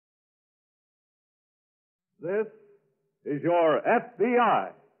This is your FBI.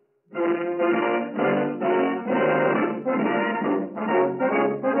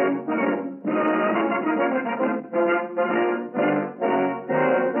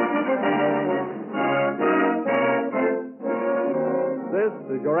 This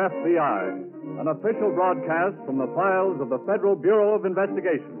is your FBI, an official broadcast from the files of the Federal Bureau of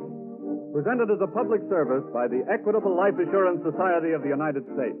Investigation, presented as a public service by the Equitable Life Assurance Society of the United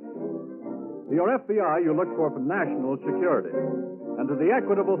States. To your FBI, you look for national security, and to the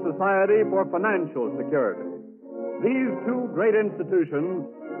Equitable Society for financial security. These two great institutions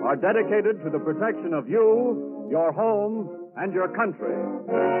are dedicated to the protection of you, your home, and your country.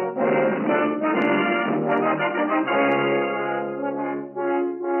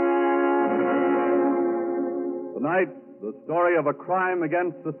 Tonight, the story of a crime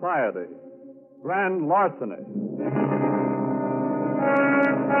against society, grand larceny.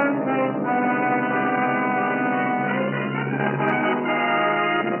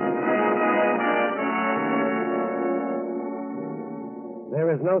 There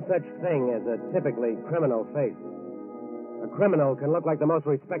is no such thing as a typically criminal face. A criminal can look like the most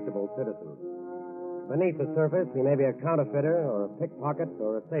respectable citizen. Beneath the surface, he may be a counterfeiter or a pickpocket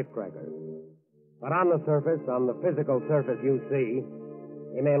or a safecracker. But on the surface, on the physical surface you see,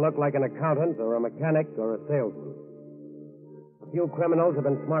 he may look like an accountant or a mechanic or a salesman. A few criminals have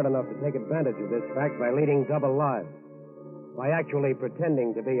been smart enough to take advantage of this fact by leading double lives, by actually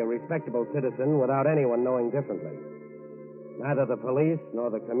pretending to be a respectable citizen without anyone knowing differently. Neither the police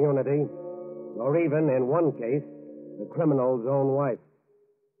nor the community, nor even, in one case, the criminal's own wife.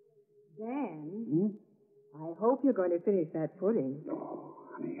 Dan, I hope you're going to finish that pudding. Oh,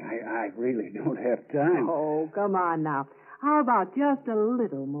 honey, I really don't have time. Oh, come on now. How about just a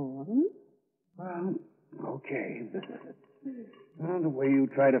little more? Well, okay. Well, the way you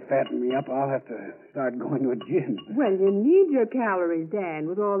try to fatten me up, I'll have to start going to a gym. Well, you need your calories, Dan,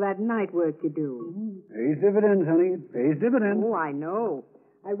 with all that night work you do. Pays dividends, honey. Pays dividends. Oh, I know.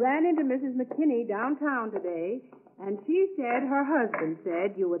 I ran into Mrs. McKinney downtown today, and she said her husband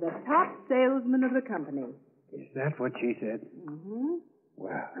said you were the top salesman of the company. Is that what she said? Mm-hmm.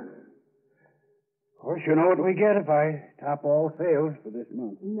 Well, of course, you know what we get if I top all sales for this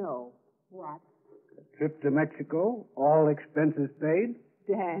month. No. What? A trip to Mexico, all expenses paid.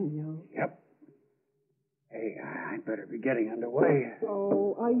 Daniel. Yep. Hey, I'd better be getting underway.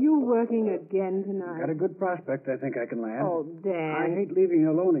 Oh, are you working again tonight? Got a good prospect I think I can land. Oh, Dan. I hate leaving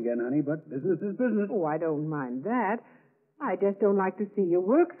you alone again, honey, but business is business. Oh, I don't mind that. I just don't like to see you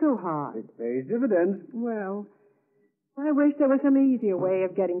work so hard. It pays dividends. Well, I wish there was some easier way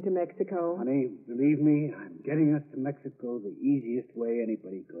of getting to Mexico. Honey, believe me, I'm getting us to Mexico the easiest way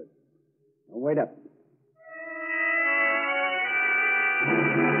anybody could. Now, wait up.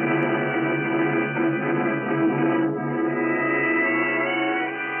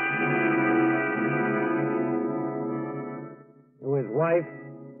 To his wife,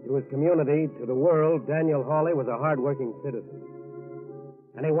 to his community, to the world, Daniel Hawley was a hard-working citizen.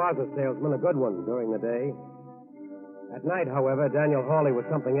 And he was a salesman, a good one, during the day. At night, however, Daniel Hawley was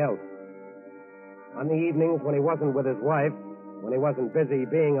something else. On the evenings when he wasn't with his wife, when he wasn't busy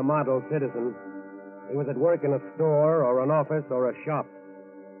being a model citizen, he was at work in a store or an office or a shop,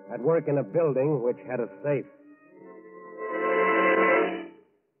 at work in a building which had a safe.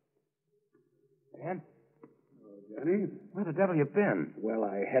 Dan? Johnny? Where the devil you been? Well,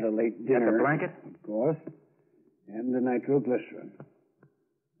 I had a late dinner. Got the blanket? Of course. And the nitroglycerin.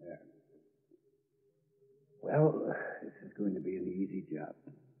 There. Well, this is going to be an easy job.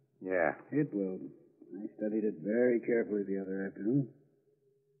 Yeah. It will. I studied it very carefully the other afternoon.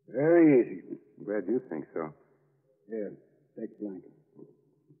 Very easy. Glad you think so. Here, take the blanket.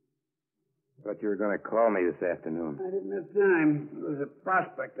 Thought you were going to call me this afternoon. I didn't have time. There was a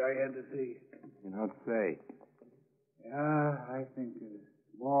prospect I had to see. You don't say. Yeah, I think a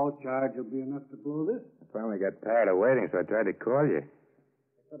small charge will be enough to blow this. I finally got tired of waiting, so I tried to call you.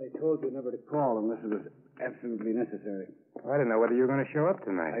 I thought I told you never to call unless it was absolutely necessary. I didn't know whether you were going to show up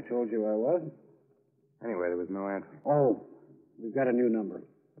tonight. I told you I was. Anyway, there was no answer. Oh, we've got a new number.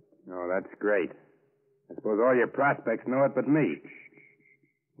 Oh, that's great. I suppose all your prospects know it but me.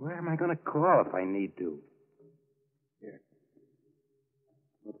 Where am I going to call if I need to? Here.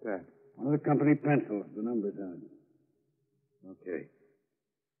 What's that? One of the company pencils. The number's on it. Okay.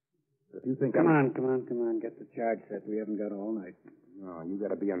 If you think Come on. Get the charge set. We haven't got all night. No, you got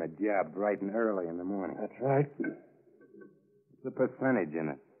to be on the job bright and early in the morning. That's right. What's the percentage in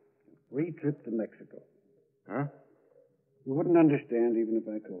it? Free trip to Mexico. Huh? You wouldn't understand even if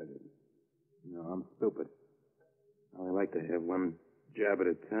I told you. No, I'm stupid. I only like to have one job at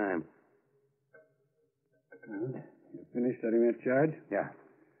a time. Well, you finished setting that charge? Yeah.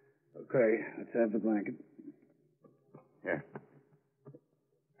 Okay, let's have the blanket. Here.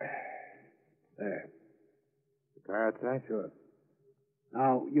 There. The car outside? Sure.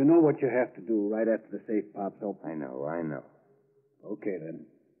 Now, you know what you have to do right after the safe pops open. I know. Okay, then.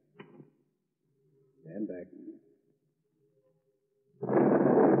 Stand back.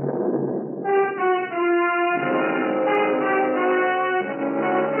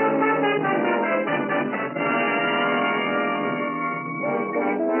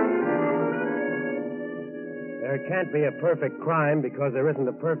 There can't be a perfect crime because there isn't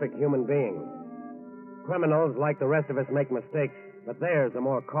a perfect human being. Criminals, like the rest of us, make mistakes, but theirs are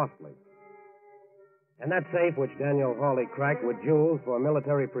more costly. And that safe which Daniel Hawley cracked with jewels for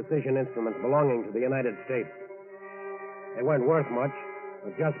military precision instruments belonging to the United States. They weren't worth much,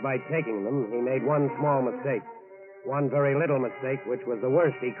 but just by taking them, he made one small mistake. One very little mistake, which was the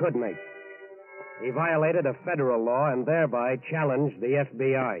worst he could make. He violated a federal law and thereby challenged the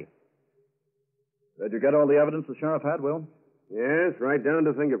FBI. Did you get all the evidence the sheriff had, Will? Yes, right down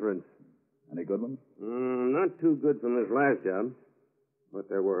to fingerprints. Any good ones? Not too good from this last job. But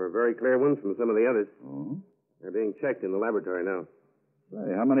there were very clear ones from some of the others. Oh? They're being checked in the laboratory now.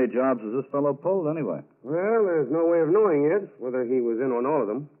 Say, how many jobs has this fellow pulled, anyway? Well, there's no way of knowing yet whether he was in on all of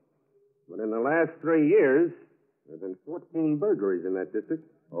them. But in the last 3 years, there have been 14 burglaries in that district.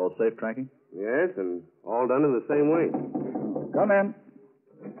 All safe tracking? Yes, and all done in the same way. Come in.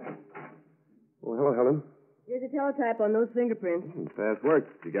 Oh, hello, Helen. Here's a teletype on those fingerprints. Fast work.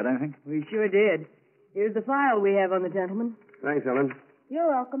 Did you get anything? We sure did. Here's the file we have on the gentleman. Thanks, Helen. You're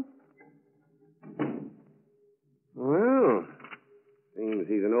welcome. Well, seems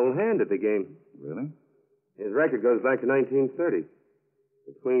he's an old hand at the game. Really? His record goes back to 1930.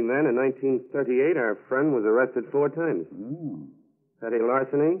 Between then and 1938, our friend was arrested 4 times. Oh. Petty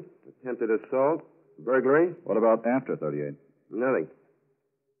larceny, attempted assault, burglary. What about after 38? Nothing.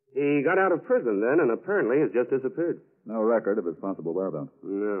 He got out of prison then and apparently has just disappeared. No record of his possible whereabouts.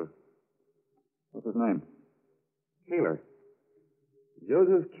 No. What's his name? Kaler.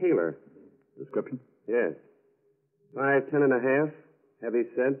 Joseph Kaler. Description? Yes. 5'10" and a half, heavy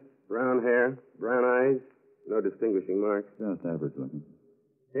set, brown hair, brown eyes, no distinguishing marks. Just average looking.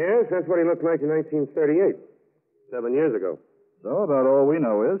 Yes, that's what he looked like in 1938, 7 years ago. So about all we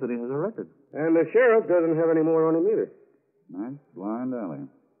know is that he has a record. And the sheriff doesn't have any more on him either. Nice blind alley.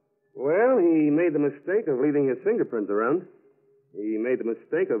 Well, he made the mistake of leaving his fingerprints around. He made the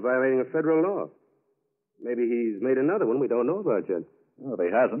mistake of violating a federal law. Maybe he's made another one we don't know about yet. Well, if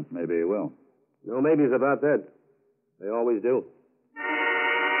he hasn't, maybe he will. No maybes about that. They always do.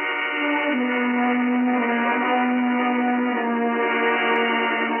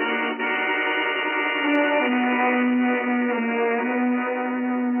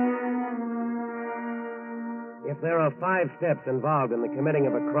 If there are 5 steps involved in the committing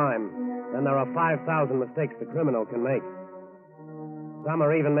of a crime, then there are 5,000 mistakes the criminal can make. Some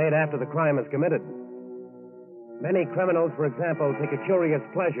are even made after the crime is committed. Many criminals, for example, take a curious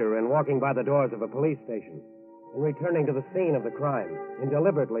pleasure in walking by the doors of a police station, in returning to the scene of the crime, in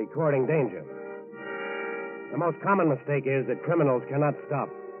deliberately courting danger. The most common mistake is that criminals cannot stop.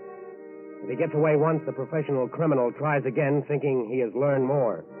 If he gets away once, the professional criminal tries again, thinking he has learned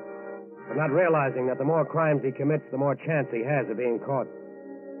more, but not realizing that the more crimes he commits, the more chance he has of being caught,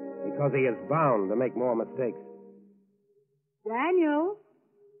 because he is bound to make more mistakes. Daniel,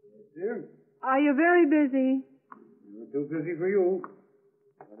 Yes, dear? are you very busy? Not too busy for you.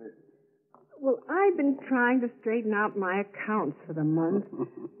 What is it? Well, I've been trying to straighten out my accounts for the month.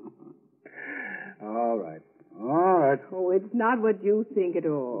 All right. All right. Oh, it's not what you think at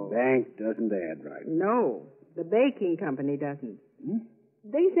all. Bank doesn't add right. No, the baking company doesn't. Hmm?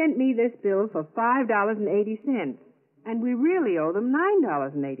 They sent me this bill for $5.80, and we really owe them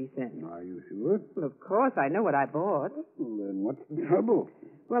 $9.80. Are you sure? Well, of course, I know what I bought. Well, then what's the trouble?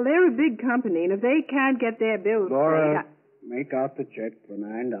 Well, they're a big company, and if they can't get their bills Laura, paid... make out the check for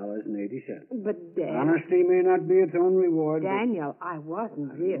 $9.80. But, Dad... Honesty may not be its own reward. Daniel, I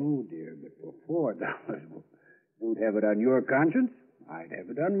wasn't really... Oh, dear, but for $4, don't have it on your conscience. I'd have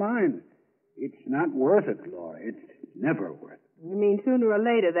it on mine. It's not worth it, Laura. It's never worth it. You mean sooner or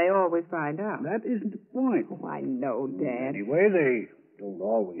later they always find out? That isn't the point. Oh, I know, Dad. Anyway, they don't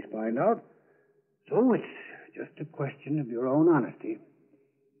always find out. So it's just a question of your own honesty.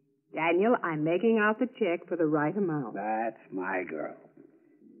 Daniel, I'm making out the check for the right amount. That's my girl.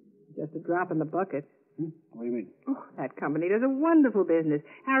 Just a drop in the bucket. What do you mean? Oh, that company does a wonderful business.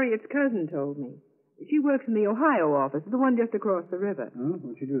 Harriet's cousin told me. She works in the Ohio office, the one just across the river. Huh?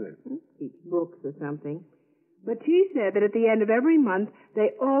 What'd you do there? Keeps books or something. But she said that at the end of every month,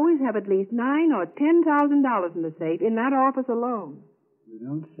 they always have at least $9,000 or $10,000 in the safe in that office alone. You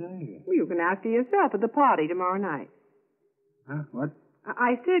don't say. Well, you can ask her yourself at the party tomorrow night. Huh? What?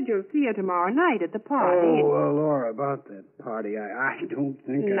 I said you'll see her tomorrow night at the party. Oh, Laura, about that party, I don't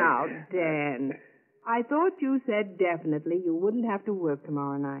think Now, Dan, I thought you said definitely you wouldn't have to work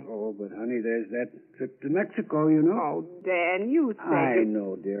tomorrow night. Oh, but, honey, there's that trip to Mexico, you know. Oh, Dan, you said... I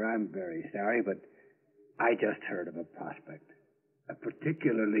know, dear. I'm very sorry, but I just heard of a prospect. A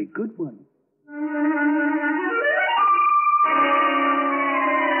particularly good one.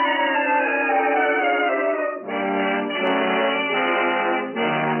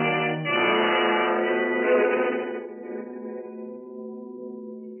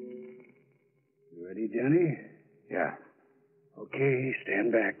 You ready, Johnny? Yeah. Okay,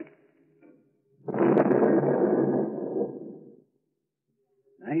 stand back.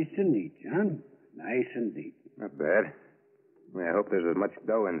 Nice and neat, John. Nice and neat. Not bad. Well, I hope there's as much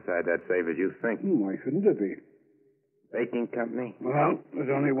dough inside that safe as you think. Why shouldn't there be? Baking company? Well, there's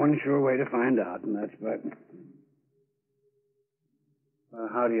only one sure way to find out, and that's by...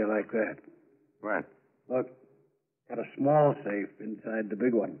 how do you like that? What? Look, got a small safe inside the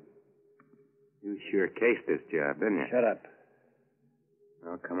big one. You sure cased this job, didn't you? Shut up.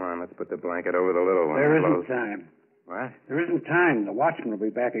 Oh, come on. Let's put the blanket over the little one. There Close. isn't time. What? There isn't time. The watchman will be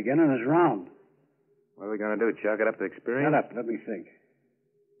back again on his round. What are we going to do? Chalk it up to experience? Shut up. Let me think.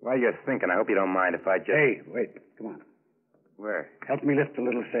 While you're thinking, I hope you don't mind if I just... Hey, wait. Come on. Where? Help me lift the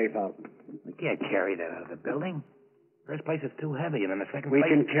little safe out. We can't carry that out of the building. First place is too heavy, and then the second We place...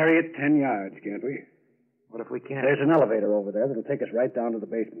 can carry it 10 yards, can't we? What if we can't? There's an elevator over there that'll take us right down to the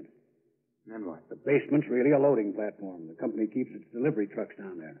basement. Then what? The basement's really a loading platform. The company keeps its delivery trucks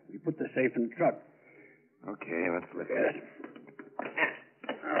down there. We put the safe in the truck. Okay, let's lift Yes. it.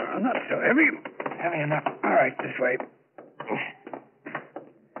 Not so heavy. Heavy enough. All right, this way.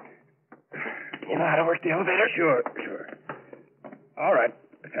 You know how to work the elevator? Sure. All right.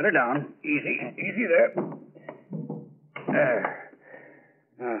 Set her down. Easy there. There.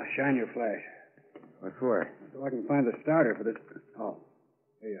 Now, shine your flash. What for? So I can find the starter for this. Oh,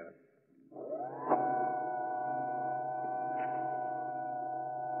 here you are.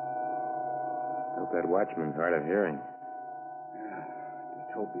 Hope that watchman's hard of hearing. Yeah.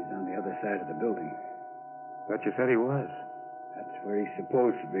 Just hope he's on the other side of the building. Thought you said he was. That's where he's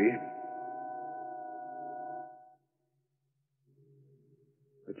supposed to be.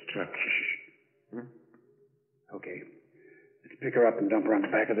 Which truck? Hmm? Okay. Let's pick her up and dump her on the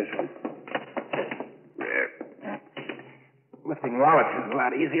back of this one. Lifting wallets is a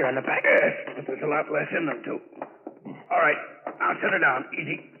lot easier on the back. Yes, but there's a lot less in them, too. All right. Now set her down.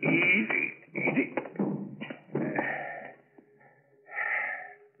 Easy.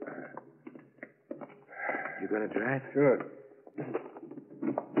 You gonna drive? Sure.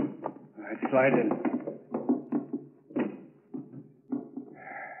 All right, slide in.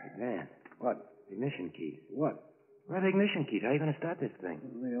 Hey, Dan. What? Ignition keys. What? Where are the ignition keys? How are you gonna start this thing?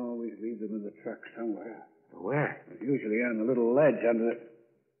 They always leave them in the truck somewhere. Where? Usually on the little ledge under the...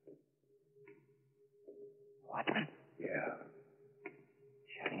 Watchman? Yeah.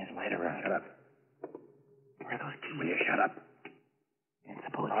 Shining his light around. Shut up. Where are those keys? Will you shut up? And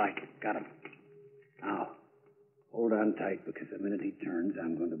suppose... All right, got him. Now, hold on tight, because the minute he turns,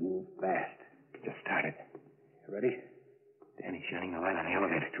 I'm going to move fast. Just started. You ready? Danny's shining the light on the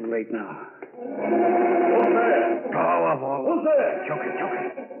elevator. It's too late now. Who's there? Oh, of all... Who's there? Choke it.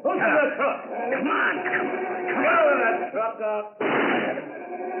 Who's in that truck? Come on. Get out of that truck,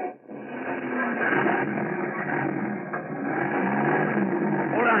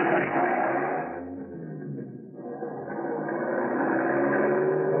 Hold on, buddy.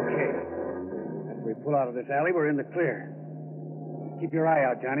 Okay. As we pull out of this alley, we're in the clear. Keep your eye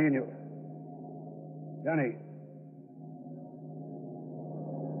out, Johnny, and you... Johnny.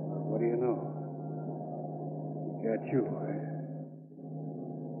 What do you know? He got you.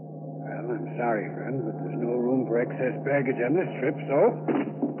 Well, I'm sorry, friend, but there's no room for excess baggage on this trip, so...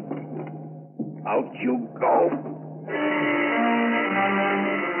 Out you go.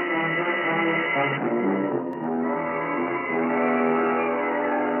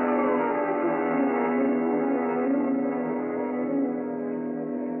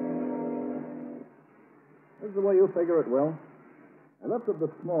 This is the way you figure it, Will. I lifted the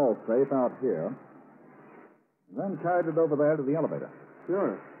small safe out here, then carried it over there to the elevator.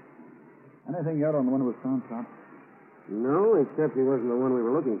 Sure. Anything yet on the one who was found shot? No, except he wasn't the one we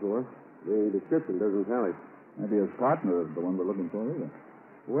were looking for. The description doesn't tally. Maybe his partner is the one we're looking for, either.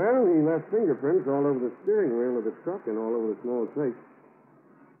 Well, he left fingerprints all over the steering wheel of the truck and all over the small safe.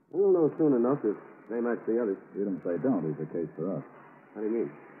 We'll know soon enough if They match the others. Even if they don't, he's a case for us. How do you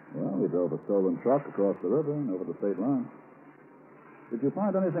mean? Well, we drove a stolen truck across the river and over the state line. Did you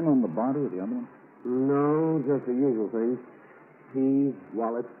find anything on the body of the other one? No, just the usual things. Keys,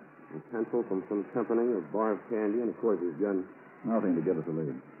 wallet, a pencil from some company, a bar of candy, and, of course, his gun. Nothing to give us a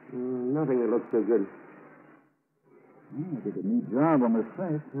lead. Nothing that looks so good. Well, they did a neat job on this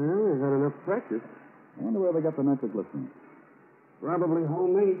safe. Well, they've had enough practice. I wonder where they got the nitroglycerin. Probably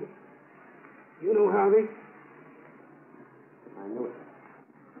homemade. You know, Harvey. I knew it.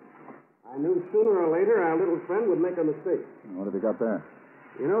 I knew sooner or later our little friend would make a mistake. What have you got there?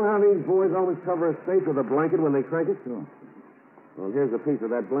 You know how these boys always cover a safe with a blanket when they crank it? Sure. Well, here's a piece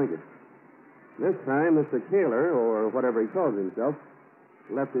of that blanket. This time, Mr. Kaler, or whatever he calls himself,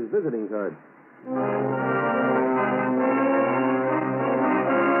 left his visiting card.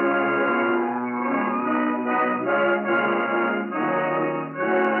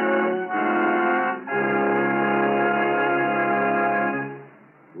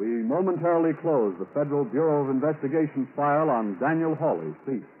 We momentarily close the Federal Bureau of Investigation's file on Daniel Hawley's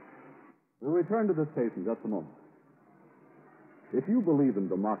thief. We'll return to this case in just a moment. If you believe in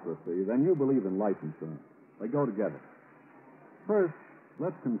democracy, then you believe in life insurance. They go together. First,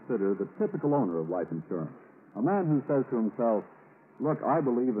 let's consider the typical owner of life insurance. A man who says to himself, look, I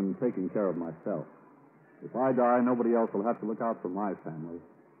believe in taking care of myself. If I die, nobody else will have to look out for my family.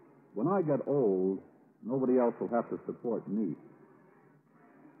 When I get old, nobody else will have to support me.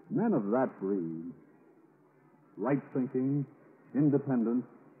 Men of that breed, right-thinking, independent,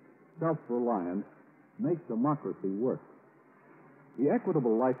 self-reliant, make democracy work. The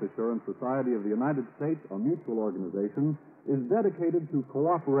Equitable Life Assurance Society of the United States, a mutual organization, is dedicated to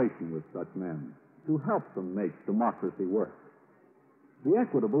cooperation with such men, to help them make democracy work. The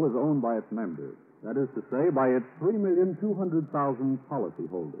Equitable is owned by its members, that is to say, by its 3,200,000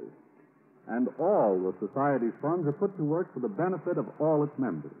 policyholders. And all the Society's funds are put to work for the benefit of all its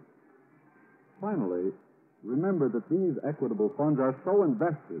members. Finally, remember that these Equitable funds are so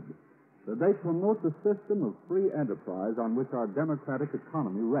invested that they promote the system of free enterprise on which our democratic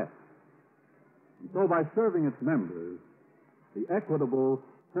economy rests. And so by serving its members, the Equitable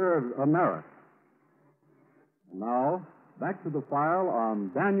serves America. And now, back to the file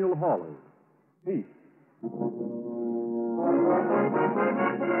on Daniel Hawley. Peace.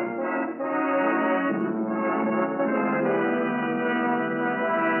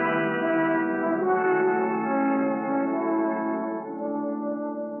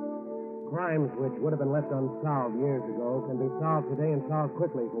 Crimes which would have been left unsolved years ago can be solved today and solved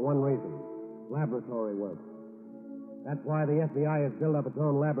quickly for one reason: laboratory work. That's why the FBI has built up its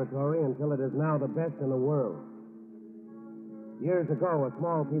own laboratory until it is now the best in the world. Years ago, a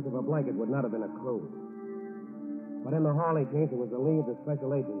small piece of a blanket would not have been a clue. But in the Hawley case, it was the lead the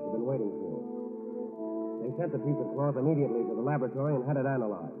special agents had been waiting for. They sent the piece of cloth immediately to the laboratory and had it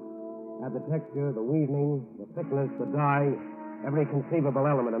analyzed. Had the texture, the weaving, the thickness, the dye, every conceivable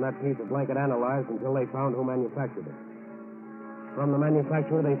element in that piece of blanket analyzed until they found who manufactured it. From the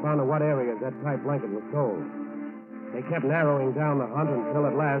manufacturer, they found in what areas that type blanket was sold. They kept narrowing down the hunt until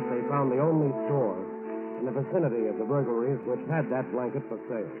at last they found the only store in the vicinity of the burglaries which had that blanket for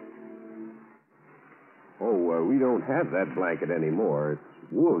sale. We don't have that blanket anymore.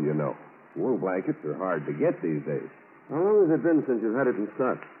 It's wool, you know. Wool blankets are hard to get these days. How long has it been since you've had it in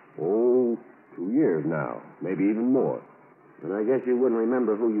stock? 2 years now, maybe even more. And I guess you wouldn't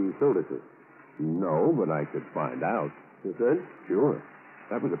remember who you sold it to. No, but I could find out. You could? Sure.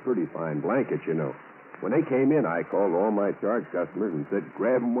 That was a pretty fine blanket, you know. When they came in, I called all my charge customers and said,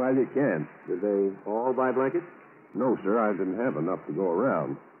 grab them while you can. Did they all buy blankets? No, sir, I didn't have enough to go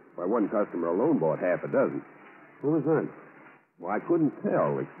around. Why, one customer alone bought half a dozen. Who was that? Well, I couldn't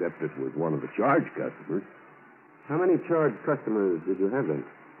tell, except it was one of the charge customers. How many charge customers did you have then?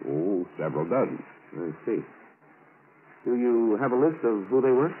 Several dozen. I see. Do you have a list of who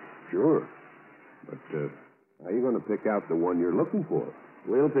they were? Sure. But how are you going to pick out the one you're looking for?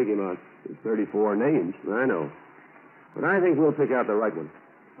 We'll pick him out. There's 34 names. I know. But I think we'll pick out the right one.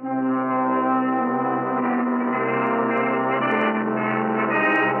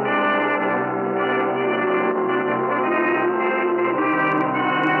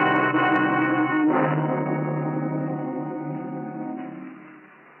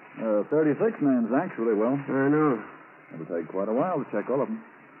 36 names, actually, Will. I know. It'll take quite a while to check all of them.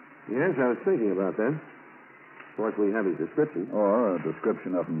 Yes, I was thinking about that. Of course, we have his description. Or a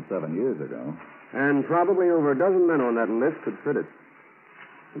description of him 7 years ago. And probably over a dozen men on that list could fit it.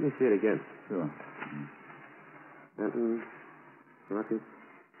 Let me see it again. Sure. Benton, Crockett,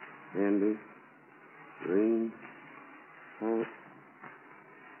 Andy, Green, Holt.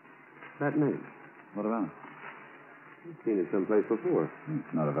 That name. What about it? I've seen it someplace before.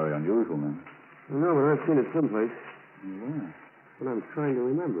 It's not a very unusual name. No, but I've seen it someplace. Where? But I'm trying to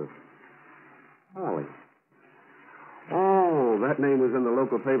remember. Holly. Oh, that name was in the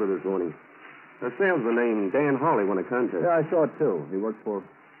local paper this morning. A salesman named Dan Hawley won a contest. Yeah, I saw it, too. He worked for...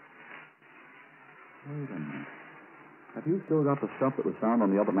 Wait a minute. Have you still got the stuff that was found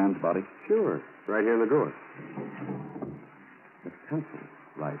on the other man's body? Sure. Right here in the drawer. The pencil.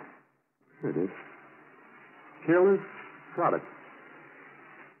 Right. Here it is. Killer's product.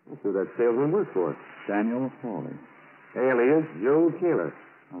 That's who that salesman worked for. Daniel Hawley. Alias Joe Keeler.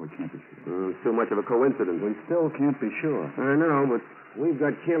 Oh, we can't be sure. It's too much of a coincidence. We still can't be sure. I know, but we've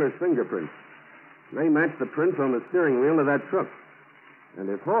got Keeler's fingerprints. They match the prints on the steering wheel of that truck. And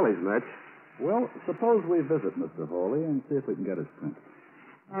if Hawley's match... Well, suppose we visit Mr. Hawley and see if we can get his print.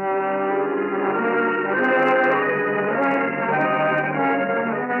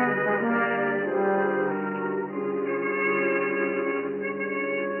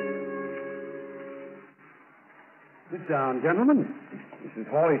 Sit down, gentlemen. Mrs.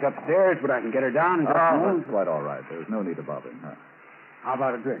 Hawley's upstairs, but I can get her down and... That's quite all right. There's no need of bothering her. How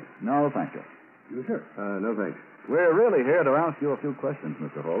about a drink? No, thank you. You, sir? no thanks. We're really here to ask you a few questions,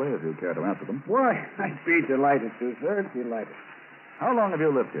 Mr. Hawley, if you care to answer them. Why, I'd be delighted to, sir. Delighted. How long have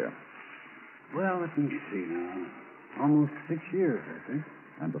you lived here? Well, let me see now. Almost 6 years, I think.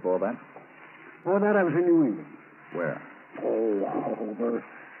 And before that? Before that, I was in New England. Where? Oh, over.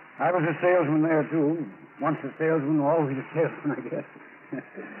 I was a salesman there, too. Once a salesman, always a salesman, I guess.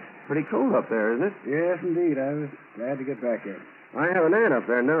 Pretty cold up there, isn't it? Yes, indeed. I was glad to get back here. I have an aunt up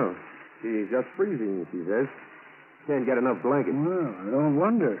there now. She's just freezing, she says. Can't get enough blankets. Well, I don't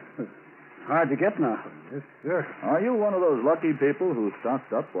wonder. Hard to get now. Yes, sir. Are you one of those lucky people who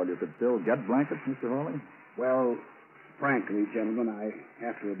stocked up while you could still get blankets, Mr. Hawley? Well, frankly, gentlemen, I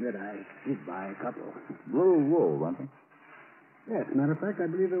have to admit I did buy a couple. Blue wool, weren't they? Yes, as a matter of fact, I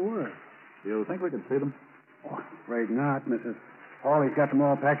believe there were. You think we could see them? Oh, I'm afraid not. Mrs. Hawley's got them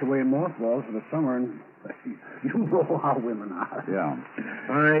all packed away in mothballs for the summer, and you know how women are. Yeah.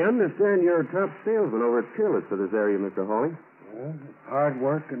 I understand you're a top salesman over at Peerless for this area, Mr. Hawley. Well, hard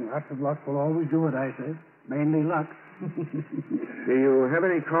work and lots of luck will always do it, I say. Mainly luck. Do you have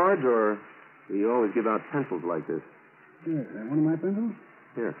any cards, or do you always give out pencils like this? Here, is that one of my pencils?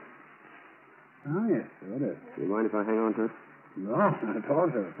 Here. Oh, yes, so it is. Do you mind if I hang on to it? No, not at all,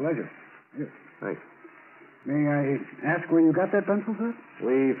 sir. Pleasure. Here. Thanks. May I ask where you got that pencil, sir?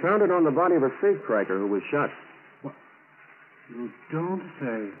 We found it on the body of a safecracker who was shot. What? You don't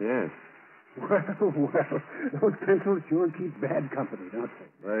say. Yes. Well, those pencils sure keep bad company, don't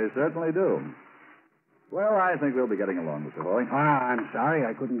they? They certainly do. Well, I think we'll be getting along, Mr. Hawley. I'm sorry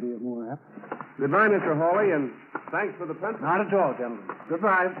I couldn't be more apt. Goodbye, Mr. Hawley, and thanks for the pencil. Not at all, gentlemen.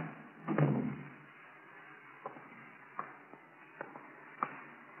 Goodbye.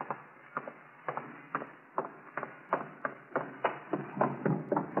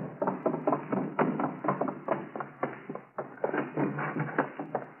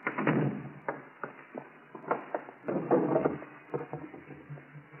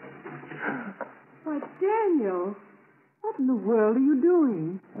 Daniel, what in the world are you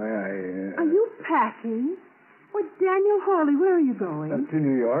doing? Why, Are you packing? Why, Daniel Hawley, where are you going? to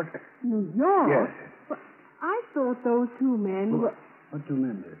New York. New York? Yes. Well, I thought those two men What two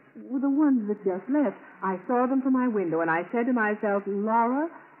men did? were the ones that just left. I saw them from my window, and I said to myself, Laura,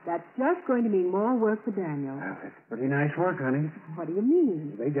 that's just going to mean more work for Daniel. Well, it's pretty nice work, honey. What do you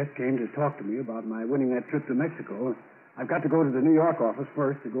mean? They just came to talk to me about my winning that trip to Mexico. I've got to go to the New York office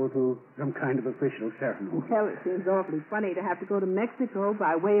first to go through some kind of official ceremony. Well, it seems awfully funny to have to go to Mexico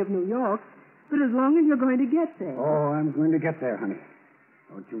by way of New York, but as long as you're going to get there. Oh, I'm going to get there, honey.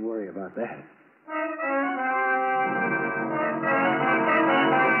 Don't you worry about that.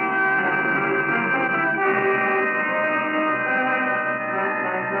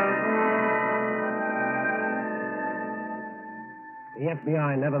 The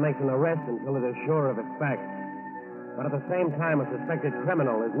FBI never makes an arrest until it is sure of its facts. But at the same time, a suspected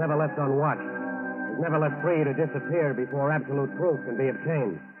criminal is never left on watch, is never left free to disappear before absolute proof can be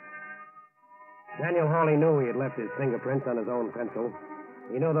obtained. Daniel Hawley knew he had left his fingerprints on his own pencil.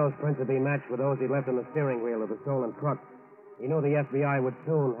 He knew those prints would be matched with those he'd left on the steering wheel of the stolen truck. He knew the FBI would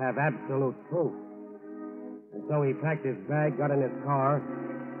soon have absolute proof. And so he packed his bag, got in his car,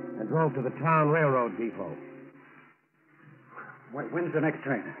 and drove to the town railroad depot. When's the next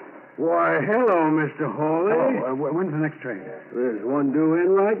train? Why, hello, Mr. Hawley. Hello. When's the next train? There's one due in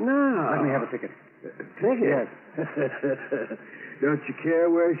right now. Let me have a ticket. Ticket? Yes. Don't you care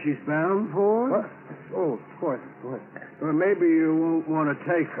where she's bound for? What? Oh, of course. Well, maybe you won't want to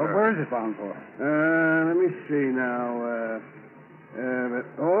take her. Well, where is it bound for? Let me see now.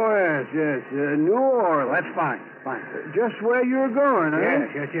 Yes. New Orleans. That's fine. Just where you're going, huh?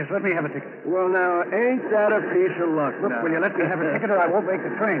 Yes. Let me have a ticket. Well, now, ain't that a piece of luck? Look, now? will you let me have a ticket or I won't make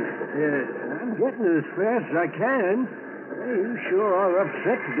the train? Yes, I'm getting it as fast as I can. Hey, you sure are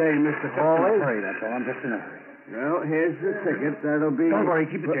upset today, Mr. Hawley. Hurry, that's all. I'm just in a hurry. Well, here's the ticket. That'll be... Don't worry,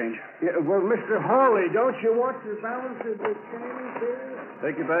 keep the change. Yeah, well, Mr. Hawley, don't you want the balance of the change here?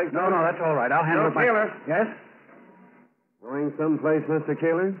 Take your bag. No, that's all right. I'll handle it myself. Taylor. Yes? Going someplace, Mr.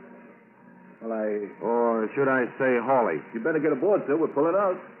 Keeler? Well, Or should I say Hawley? You better get aboard, sir. We're pulling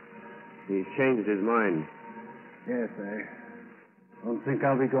out. He's changed his mind. Yes, I don't think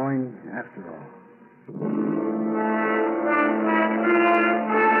I'll be going after all.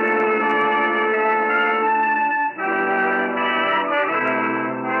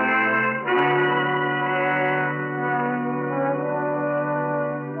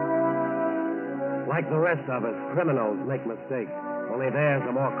 Like the rest of us, criminals make mistakes, only theirs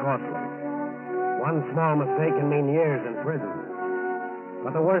are more costly. One small mistake can mean years in prison.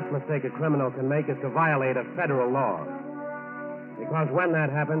 But the worst mistake a criminal can make is to violate a federal law. Because when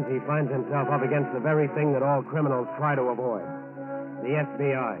that happens, he finds himself up against the very thing that all criminals try to avoid, the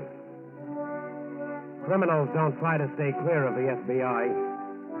FBI. Criminals don't try to stay clear of the FBI,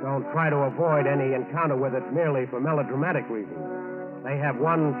 don't try to avoid any encounter with it merely for melodramatic reasons. They have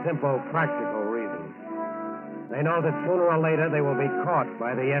one simple, practical reason. They know that sooner or later they will be caught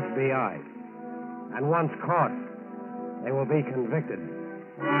by the FBI. And once caught, they will be convicted.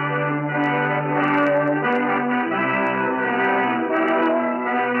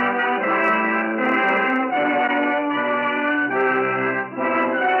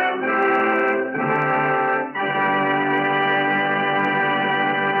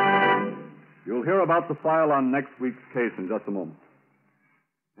 You'll hear about the file on next week's case in just a moment.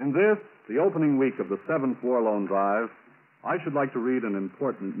 In this, the opening week of the 7th War Loan Drive, I should like to read an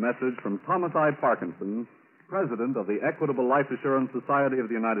important message from Thomas I. Parkinson, President of the Equitable Life Assurance Society of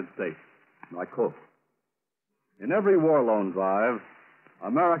the United States. I quote, "In every war loan drive,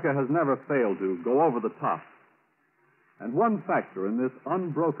 America has never failed to go over the top. And one factor in this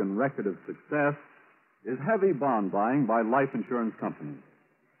unbroken record of success is heavy bond buying by life insurance companies.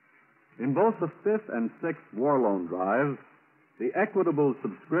 In both the 5th and 6th war loan drives, the Equitable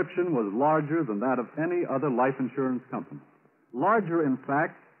subscription was larger than that of any other life insurance company. Larger, in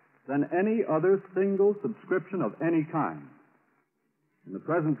fact, than any other single subscription of any kind. In the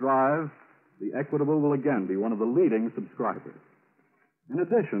present drive, the Equitable will again be one of the leading subscribers. In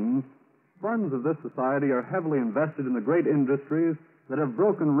addition, funds of this society are heavily invested in the great industries that have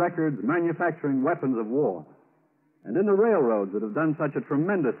broken records manufacturing weapons of war, and in the railroads that have done such a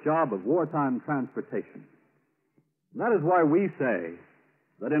tremendous job of wartime transportation. And that is why we say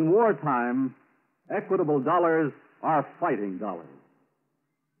that in wartime, Equitable dollars are fighting dollars.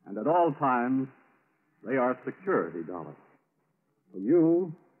 And at all times, they are security dollars. For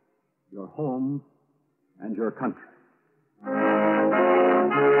you, your home, and your country.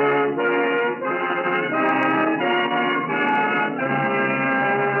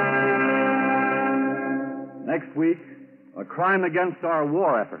 Next week, a crime against our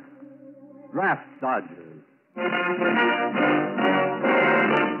war effort. Draft dodgers.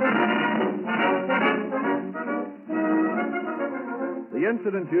 The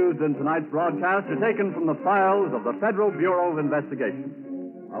incidents used in tonight's broadcast are taken from the files of the Federal Bureau of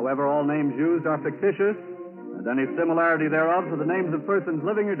Investigation. However, all names used are fictitious, and any similarity thereof to the names of persons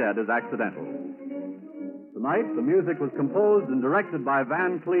living or dead is accidental. Tonight, the music was composed and directed by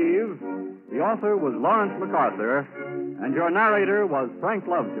Van Cleve. The author was Lawrence MacArthur, and your narrator was Frank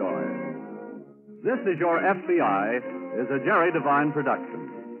Lovejoy. This Is Your FBI is a Jerry Devine production.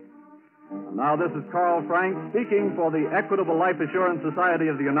 And now this is Carl Frank speaking for the Equitable Life Assurance Society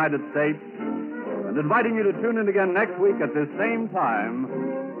of the United States and inviting you to tune in again next week at this same time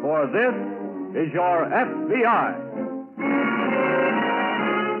for This Is Your FBI.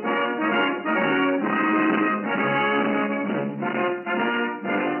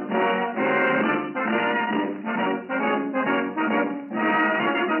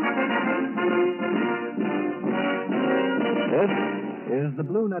 This is the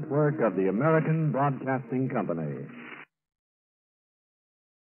Blue Network of the American Broadcasting Company.